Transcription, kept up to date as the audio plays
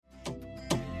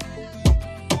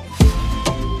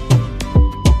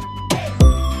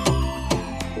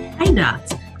Hi,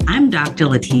 Docs. I'm Dr.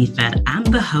 Latifat. I'm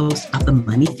the host of the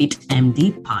Money Fit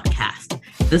MD podcast.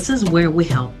 This is where we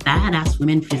help badass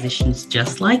women physicians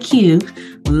just like you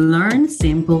learn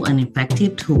simple and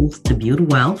effective tools to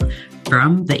build wealth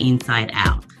from the inside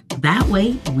out. That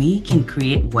way, we can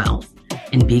create wealth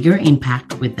and bigger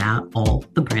impact without all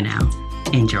the burnout.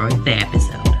 Enjoy the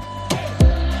episode.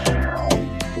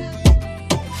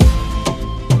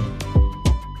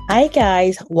 Hi,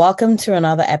 guys. Welcome to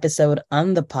another episode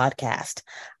on the podcast.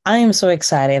 I am so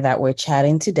excited that we're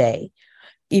chatting today.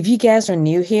 If you guys are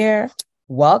new here,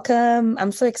 welcome.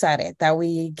 I'm so excited that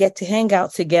we get to hang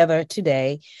out together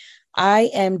today. I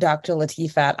am Dr.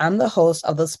 Latifat. I'm the host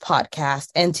of this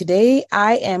podcast. And today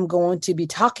I am going to be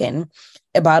talking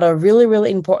about a really,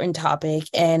 really important topic.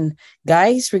 And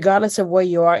guys, regardless of where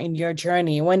you are in your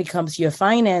journey, when it comes to your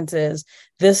finances,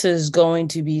 this is going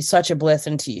to be such a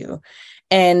blessing to you.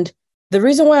 And the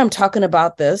reason why I'm talking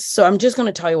about this, so I'm just going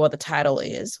to tell you what the title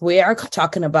is. We are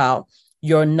talking about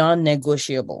your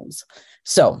non-negotiables.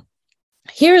 So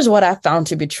here's what I found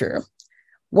to be true.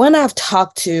 When I've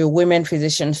talked to women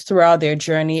physicians throughout their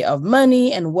journey of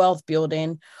money and wealth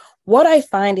building, what I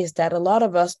find is that a lot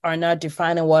of us are not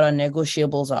defining what our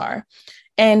negotiables are.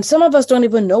 And some of us don't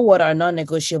even know what our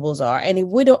non-negotiables are. And if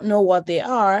we don't know what they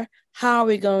are, how are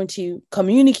we going to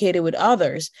communicate it with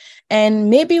others? And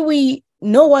maybe we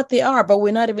know what they are, but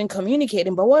we're not even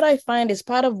communicating. But what I find is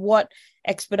part of what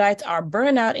expedites our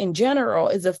burnout in general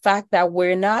is the fact that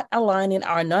we're not aligning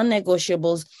our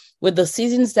non-negotiables with the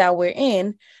seasons that we're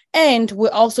in. And we're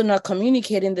also not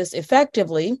communicating this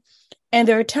effectively. And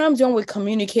there are times when we're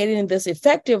communicating this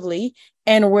effectively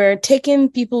and we're taking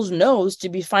people's no's to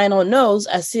be final no's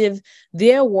as if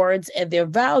their words and their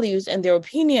values and their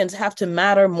opinions have to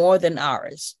matter more than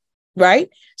ours, right?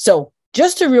 So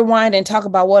just to rewind and talk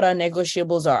about what our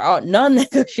negotiables are, our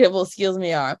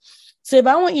non-negotiables, are. So if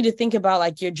I want you to think about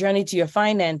like your journey to your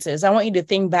finances, I want you to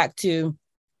think back to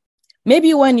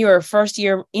maybe when you're a first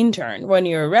year intern, when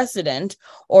you're a resident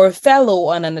or a fellow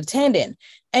or an attendant,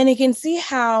 and you can see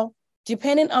how,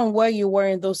 depending on where you were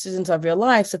in those seasons of your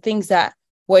life, the things that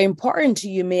were important to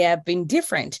you may have been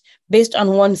different based on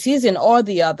one season or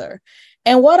the other.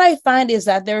 And what I find is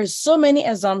that there are so many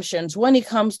assumptions when it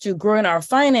comes to growing our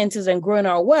finances and growing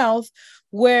our wealth,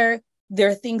 where there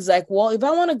are things like, well, if I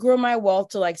want to grow my wealth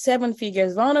to like 7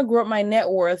 figures, if I want to grow my net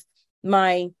worth,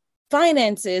 my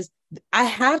finances, I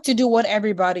have to do what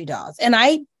everybody does. And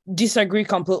I disagree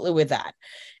completely with that.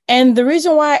 And the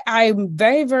reason why I'm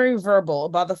very, very verbal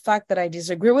about the fact that I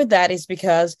disagree with that is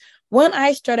because when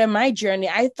I started my journey,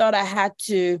 I thought I had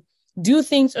to do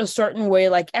things a certain way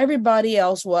like everybody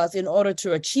else was in order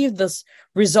to achieve this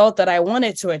result that I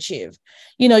wanted to achieve.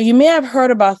 You know, you may have heard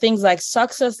about things like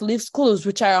success leaves clues,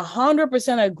 which I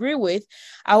 100% agree with.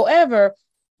 However,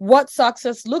 what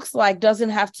success looks like doesn't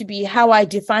have to be how I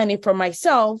define it for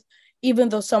myself, even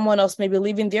though someone else may be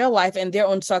living their life and their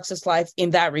own success life in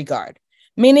that regard.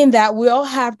 Meaning that we all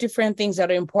have different things that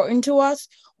are important to us.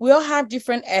 We all have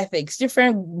different ethics,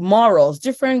 different morals,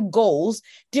 different goals,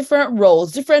 different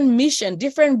roles, different mission,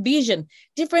 different vision,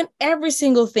 different every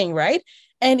single thing, right?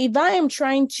 And if I am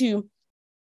trying to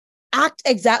act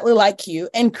exactly like you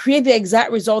and create the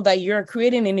exact result that you're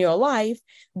creating in your life,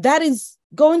 that is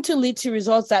going to lead to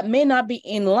results that may not be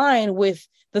in line with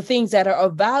the things that are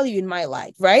of value in my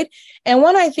life, right? And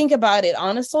when I think about it,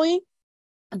 honestly,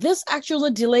 this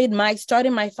actually delayed my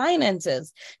starting my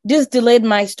finances. This delayed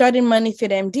my starting Money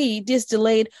Fit MD. This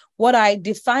delayed what I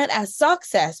defined as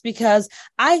success because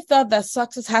I thought that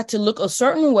success had to look a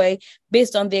certain way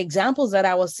based on the examples that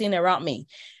I was seeing around me.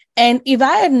 And if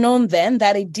I had known then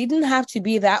that it didn't have to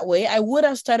be that way, I would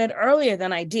have started earlier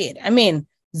than I did. I mean,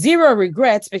 zero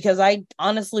regrets because I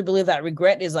honestly believe that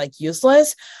regret is like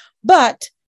useless. But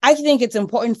I think it's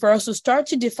important for us to start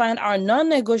to define our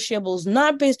non-negotiables,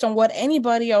 not based on what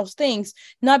anybody else thinks,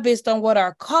 not based on what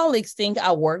our colleagues think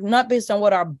at work, not based on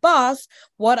what our boss,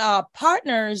 what our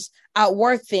partners at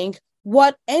work think,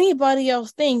 what anybody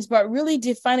else thinks, but really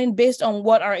defining based on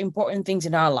what are important things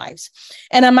in our lives.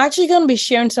 And I'm actually going to be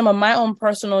sharing some of my own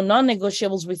personal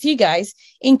non-negotiables with you guys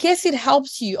in case it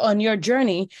helps you on your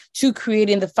journey to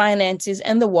creating the finances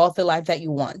and the wealthy life that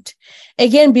you want.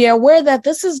 Again, be aware that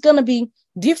this is going to be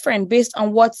different based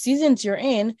on what seasons you're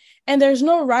in. And there's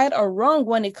no right or wrong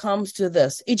when it comes to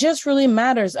this. It just really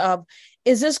matters of,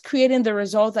 is this creating the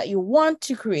result that you want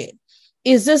to create?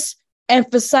 Is this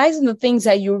emphasizing the things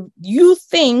that you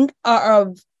think are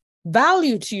of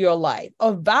value to your life,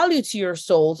 of value to your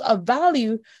souls, of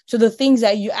value to the things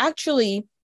that you actually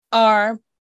are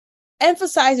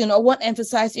emphasizing or want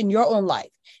emphasized in your own life?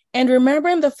 And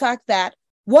remembering the fact that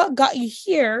what got you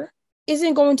here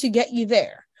isn't going to get you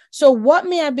there. So what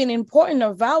may have been important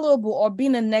or valuable or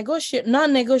being a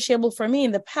non-negotiable for me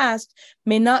in the past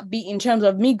may not be in terms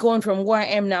of me going from where I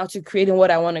am now to creating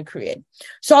what I want to create.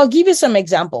 So I'll give you some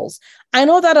examples. I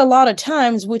know that a lot of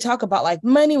times we talk about like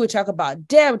money, we talk about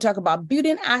debt, we talk about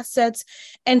building assets.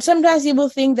 And sometimes people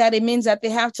think that it means that they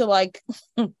have to like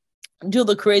do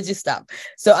the crazy stuff.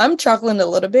 So I'm chuckling a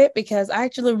little bit because I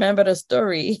actually remember the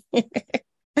story.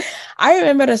 I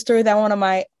remember the story that one of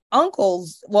my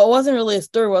uncles, well, it wasn't really a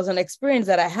story, it was an experience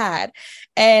that I had.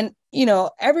 And, you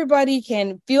know, everybody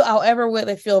can feel however way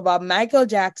they feel about Michael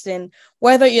Jackson,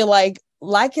 whether you like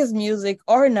his music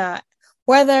or not,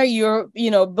 whether you're,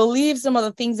 you know, believe some of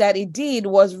the things that he did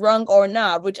was wrong or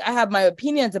not, which I have my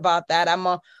opinions about that.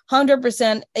 I'm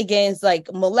 100% against like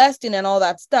molesting and all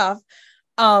that stuff.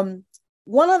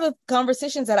 One of the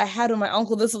conversations that I had with my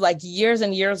uncle, this was like years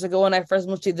and years ago when I first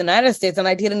moved to the United States, and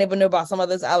I didn't even know about some of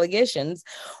those allegations,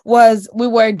 was we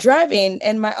were driving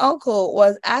and my uncle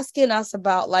was asking us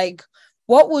about like,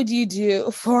 what would you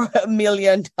do for $1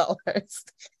 million?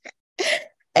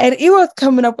 And he was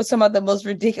coming up with some of the most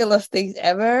ridiculous things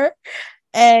ever.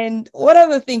 And one of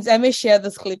the things, I may share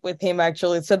this clip with him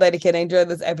actually so that he can enjoy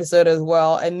this episode as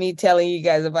well and me telling you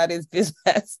guys about his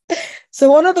business.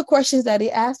 So one of the questions that he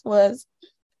asked was,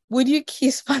 would you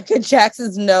kiss Michael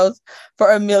Jackson's nose for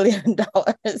 $1 million?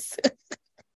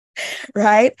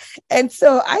 Right? And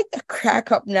so I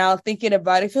crack up now thinking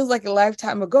about it. It feels like a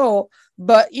lifetime ago,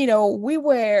 but you know,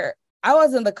 I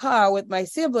was in the car with my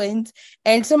siblings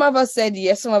and some of us said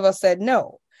yes, some of us said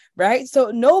no. Right?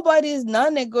 So nobody's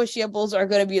non-negotiables are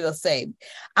going to be the same.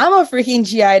 I'm a freaking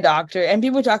GI doctor and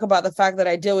people talk about the fact that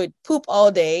I deal with poop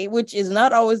all day, which is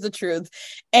not always the truth.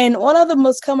 And one of the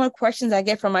most common questions I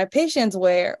get from my patients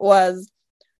was,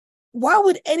 why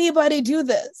would anybody do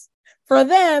this? For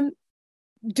them,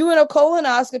 doing a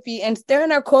colonoscopy and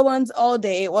staring at colons all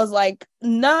day was like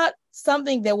not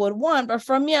something they would want. But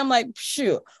for me, I'm like,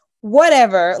 shoot,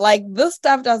 whatever. Like this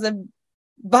stuff doesn't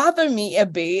bother me a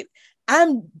bit.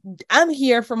 I'm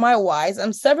here for my whys.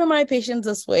 I'm serving my patients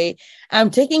this way. I'm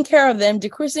taking care of them,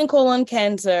 decreasing colon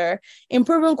cancer,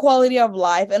 improving quality of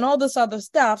life, and all this other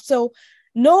stuff. So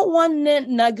no one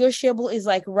negotiable is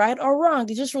like right or wrong.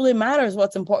 It just really matters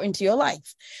what's important to your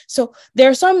life. So there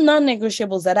are some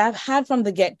non-negotiables that I've had from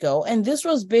the get-go, and this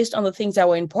was based on the things that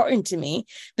were important to me.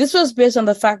 This was based on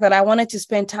the fact that I wanted to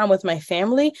spend time with my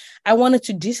family. I wanted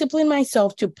to discipline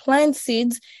myself to plant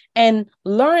seeds and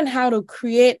learn how to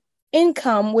create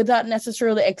income without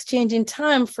necessarily exchanging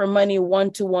time for money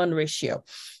 1-to-1 ratio.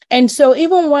 And so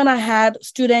even when I had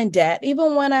student debt,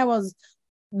 even when I was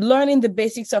learning the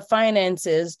basics of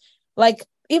finances, like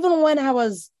even when I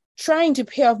was trying to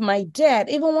pay off my debt,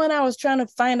 even when I was trying to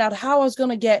find out how I was going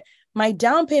to get my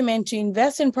down payment to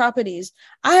invest in properties,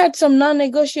 I had some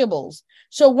non-negotiables.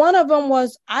 So one of them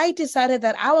was I decided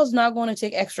that I was not going to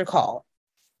take extra call.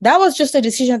 That was just a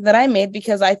decision that I made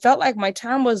because I felt like my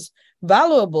time was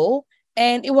valuable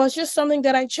and it was just something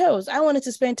that I chose. I wanted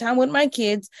to spend time with my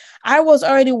kids. I was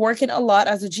already working a lot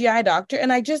as a GI doctor,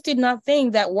 and I just did not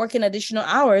think that working additional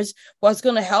hours was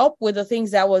going to help with the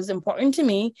things that was important to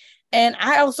me. And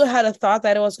I also had a thought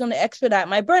that it was going to expedite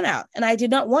my burnout, and I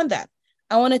did not want that.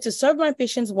 I wanted to serve my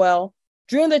patients well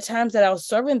during the times that I was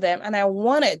serving them, and I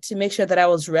wanted to make sure that I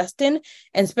was resting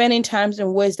and spending times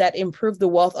in ways that improved the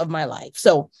wealth of my life.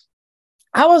 So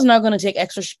I was not going to take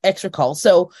extra calls.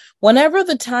 So whenever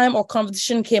the time or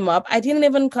conversation came up, I didn't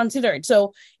even consider it.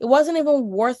 So it wasn't even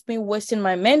worth me wasting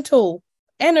my mental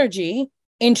energy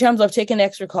in terms of taking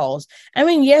extra calls. I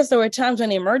mean, yes, there were times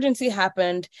when an emergency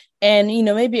happened and, you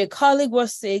know, maybe a colleague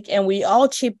was sick and we all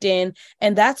chipped in,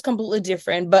 and that's completely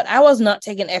different. But I was not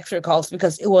taking extra calls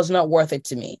because it was not worth it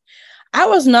to me. I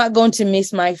was not going to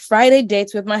miss my Friday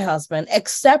dates with my husband,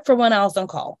 except for when I was on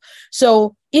call.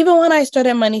 So even when I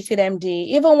started MoneyFit MD,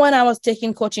 even when I was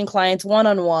taking coaching clients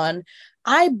one-on-one,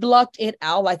 I blocked it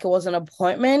out like it was an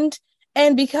appointment.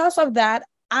 And because of that,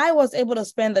 I was able to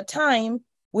spend the time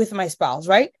with my spouse,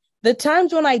 right? The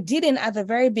times when I didn't at the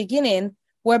very beginning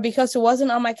were because it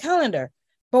wasn't on my calendar.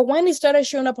 But when it started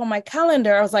showing up on my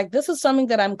calendar, I was like, this is something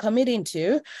that I'm committing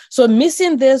to. So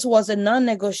missing this was a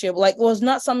non-negotiable, like it was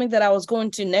not something that I was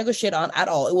going to negotiate on at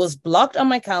all. It was blocked on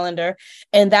my calendar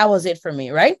and that was it for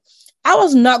me, right? I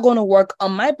was not going to work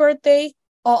on my birthday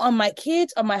or on my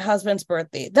kids or my husband's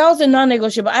birthday. That was a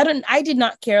non-negotiable. I did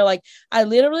not care. Like I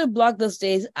literally blocked those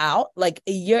days out like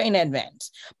a year in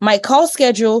advance. My call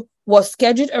schedule was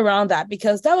scheduled around that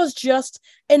because that was just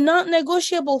a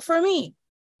non-negotiable for me,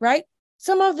 right?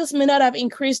 Some of this may not have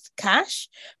increased cash,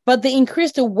 but they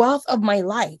increased the wealth of my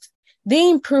life. They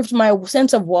improved my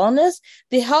sense of wellness.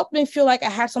 They helped me feel like I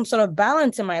had some sort of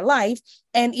balance in my life.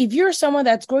 And if you're someone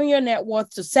that's growing your net worth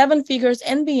to 7 figures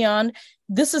and beyond,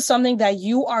 this is something that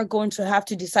you are going to have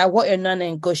to decide what your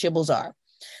non-negotiables are.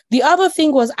 The other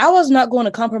thing was I was not going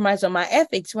to compromise on my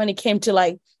ethics when it came to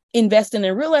like investing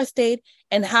in real estate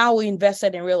and how we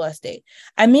invested in real estate.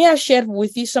 I may have shared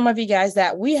with you, some of you guys,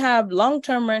 that we have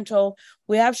long-term rental,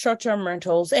 we have short-term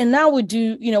rentals, and now we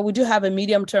do have a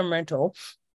medium-term rental.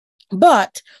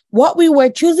 But what we were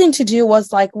choosing to do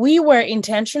was like we were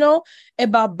intentional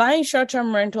about buying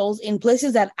short-term rentals in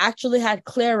places that actually had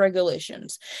clear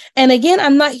regulations. And again,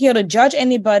 I'm not here to judge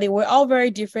anybody. We're all very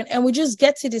different and we just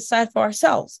get to decide for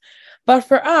ourselves. But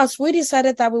for us, we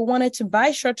decided that we wanted to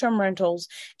buy short-term rentals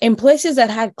in places that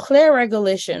had clear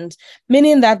regulations,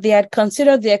 meaning that they had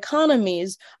considered the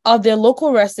economies of their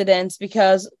local residents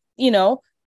because,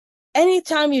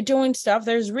 anytime you're doing stuff,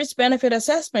 there's risk-benefit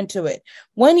assessment to it.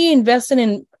 When you're investing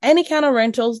in any kind of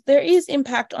rentals, there is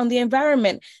impact on the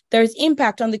environment. There's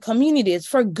impact on the communities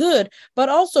for good, but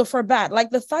also for bad. Like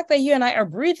the fact that you and I are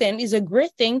breathing is a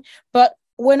great thing, but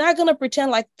we're not going to pretend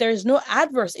like there's no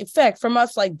adverse effect from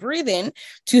us like breathing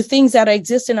to things that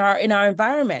exist in our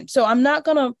environment. So I'm not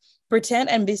going to pretend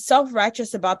and be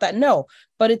self-righteous about that. No,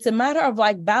 but it's a matter of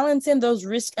like balancing those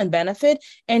risk and benefit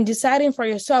and deciding for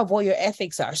yourself what your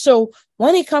ethics are. So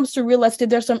when it comes to real estate,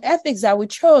 there's some ethics that we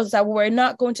chose that we're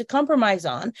not going to compromise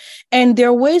on. And there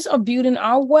are ways of building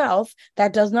our wealth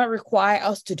that does not require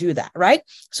us to do that, right?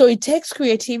 So it takes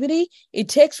creativity, it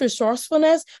takes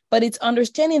resourcefulness, but it's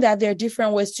understanding that there are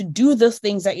different ways to do those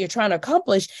things that you're trying to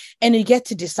accomplish, and you get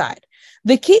to decide.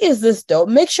 The key is this, though.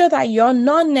 Make sure that your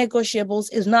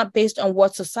non-negotiables is not based on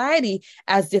what society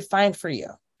has defined for you.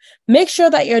 Make sure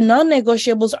that your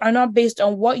non-negotiables are not based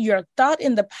on what you're thought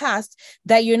in the past,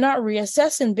 that you're not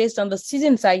reassessing based on the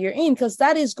seasons that you're in, because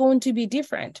that is going to be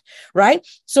different, right?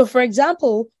 So, for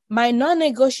example, my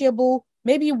non-negotiable,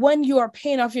 maybe when you are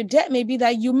paying off your debt, maybe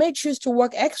that you may choose to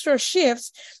work extra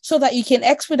shifts so that you can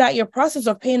expedite your process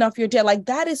of paying off your debt. Like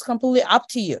that is completely up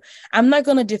to you. I'm not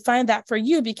going to define that for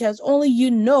you because only you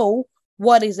know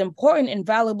what is important and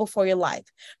valuable for your life.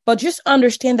 But just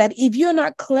understand that if you're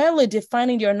not clearly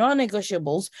defining your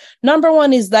non-negotiables, number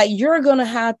one is that you're going to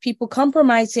have people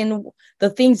compromising the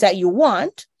things that you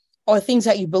want or things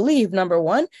that you believe, number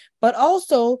one, but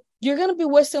also you're going to be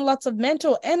wasting lots of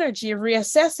mental energy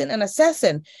reassessing and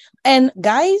assessing. And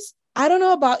guys, I don't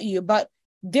know about you, but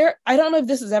I don't know if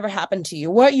this has ever happened to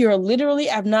you, where you're literally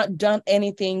have not done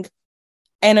anything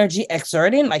energy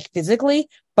exerting, like physically,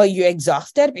 but you're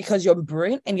exhausted because your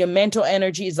brain and your mental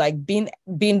energy is like being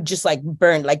just like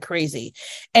burned like crazy.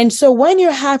 And so when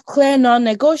you have clear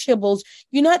non-negotiables,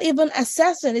 you're not even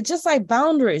assessing. It's just like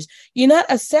boundaries. You're not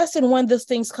assessing when these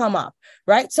things come up,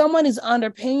 right? Someone is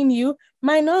underpaying you.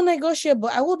 My non-negotiable,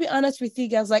 I will be honest with you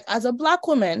guys, like as a Black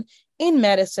woman in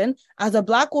medicine, as a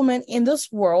Black woman in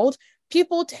this world,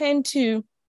 people tend to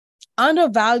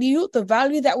undervalue the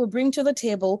value that we bring to the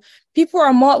table. People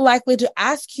are more likely to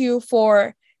ask you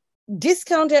for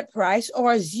discounted price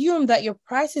or assume that your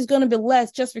price is going to be less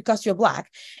just because you're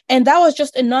Black. And that was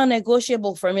just a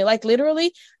non-negotiable for me. Like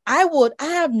literally, I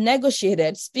have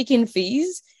negotiated speaking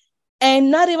fees and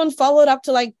not even followed up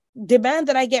to like demand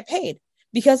that I get paid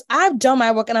because I've done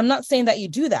my work. And I'm not saying that you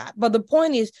do that, but the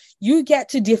point is you get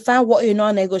to define what your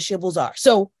non-negotiables are.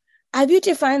 So have you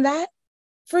defined that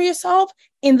for yourself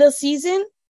in this season?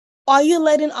 Are you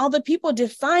letting other people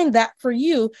define that for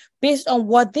you based on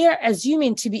what they're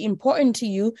assuming to be important to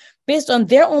you, based on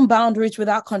their own boundaries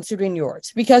without considering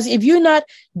yours? Because if you're not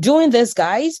doing this,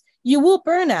 guys, you will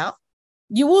burn out.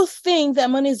 You will think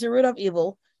that money is the root of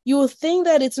evil. You will think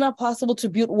that it's not possible to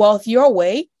build wealth your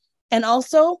way. And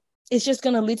also, it's just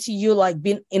going to lead to you like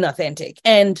being inauthentic.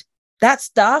 And that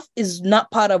stuff is not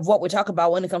part of what we talk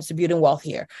about when it comes to building wealth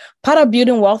here. Part of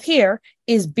building wealth here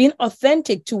is being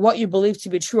authentic to what you believe to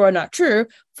be true or not true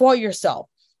for yourself.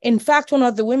 In fact, one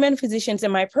of the women physicians in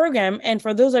my program, and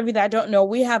for those of you that don't know,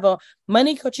 we have a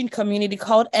money coaching community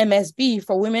called MSB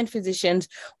for women physicians,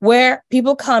 where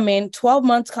people come in 12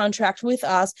 months contract with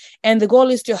us. And the goal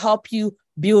is to help you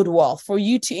build wealth, for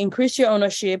you to increase your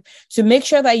ownership, to make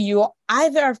sure that you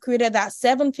either have created that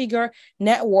 7-figure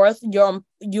net worth,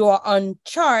 you're on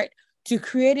chart to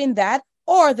creating that,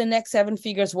 or the next 7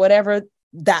 figures, whatever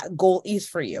that goal is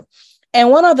for you. And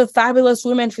one of the fabulous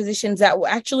women physicians that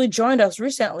actually joined us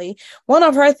recently, one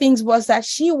of her things was that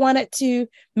she wanted to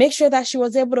make sure that she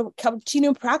was able to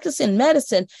continue practicing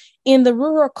medicine in the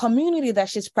rural community that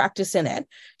she's practicing in.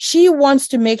 She wants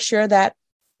to make sure that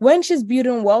when she's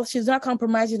building wealth, she's not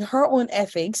compromising her own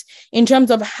ethics in terms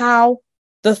of how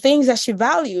the things that she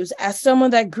values as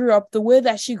someone that grew up the way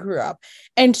that she grew up.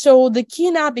 And so the key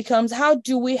now becomes, how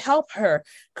do we help her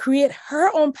create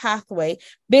her own pathway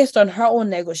based on her own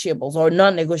negotiables or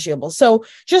non-negotiables? So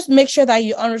just make sure that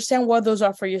you understand what those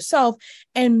are for yourself,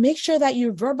 and make sure that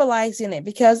you're verbalizing it,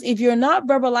 because if you're not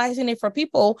verbalizing it for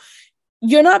people,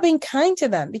 you're not being kind to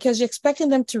them, because you're expecting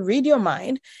them to read your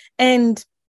mind, and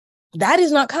that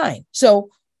is not kind. So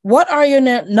what are your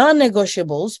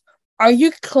non-negotiables? Are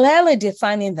you clearly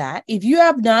defining that? If you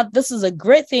have not, this is a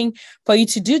great thing for you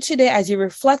to do today as you're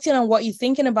reflecting on what you're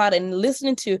thinking about and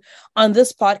listening to on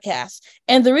this podcast.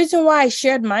 And the reason why I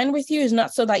shared mine with you is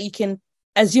not so that you can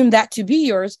assume that to be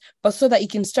yours, but so that you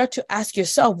can start to ask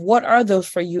yourself, what are those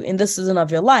for you in this season of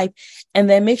your life? And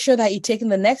then make sure that you're taking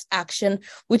the next action,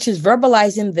 which is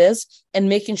verbalizing this and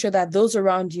making sure that those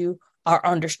around you are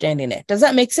understanding it. Does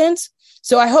that make sense?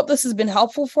 So I hope this has been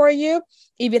helpful for you.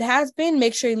 If it has been,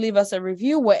 make sure you leave us a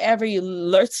review wherever you're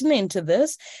listening to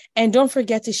this. And don't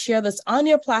forget to share this on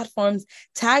your platforms.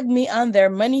 Tag me on there,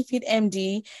 MoneyFit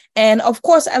MD. And of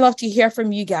course, I love to hear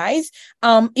from you guys.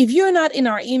 If you're not in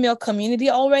our email community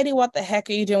already, what the heck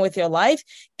are you doing with your life?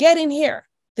 Get in here.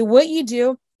 The way you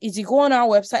do is you go on our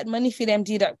website,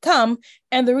 moneyfitmd.com.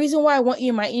 And the reason why I want you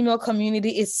in my email community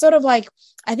is sort of like,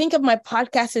 I think of my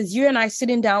podcast as you and I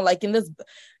sitting down like in this,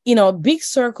 big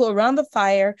circle around the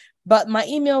fire. But my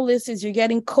email list is you're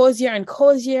getting cozier and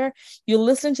cozier. You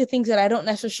listen to things that I don't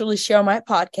necessarily share on my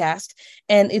podcast.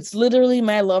 And it's literally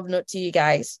my love note to you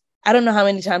guys. I don't know how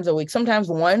many times a week, sometimes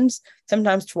once,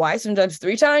 sometimes twice, sometimes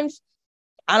 3 times.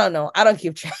 I don't know. I don't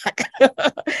keep track.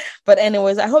 But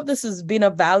anyways, I hope this has been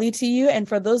of value to you. And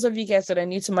for those of you guys that are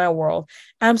new to my world,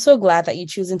 I'm so glad that you're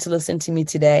choosing to listen to me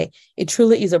today. It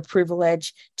truly is a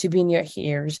privilege to be in your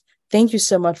ears. Thank you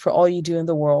so much for all you do in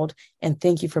the world. And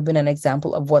thank you for being an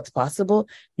example of what's possible,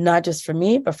 not just for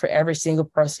me, but for every single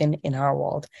person in our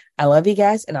world. I love you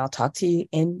guys, and I'll talk to you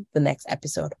in the next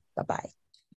episode. Bye-bye.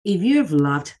 If you have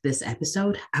loved this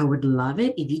episode, I would love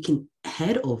it if you can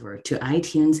head over to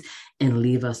iTunes and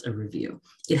leave us a review.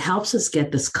 It helps us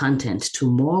get this content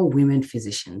to more women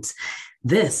physicians.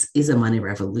 This is a money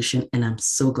revolution, and I'm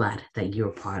so glad that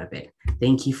you're part of it.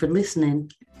 Thank you for listening.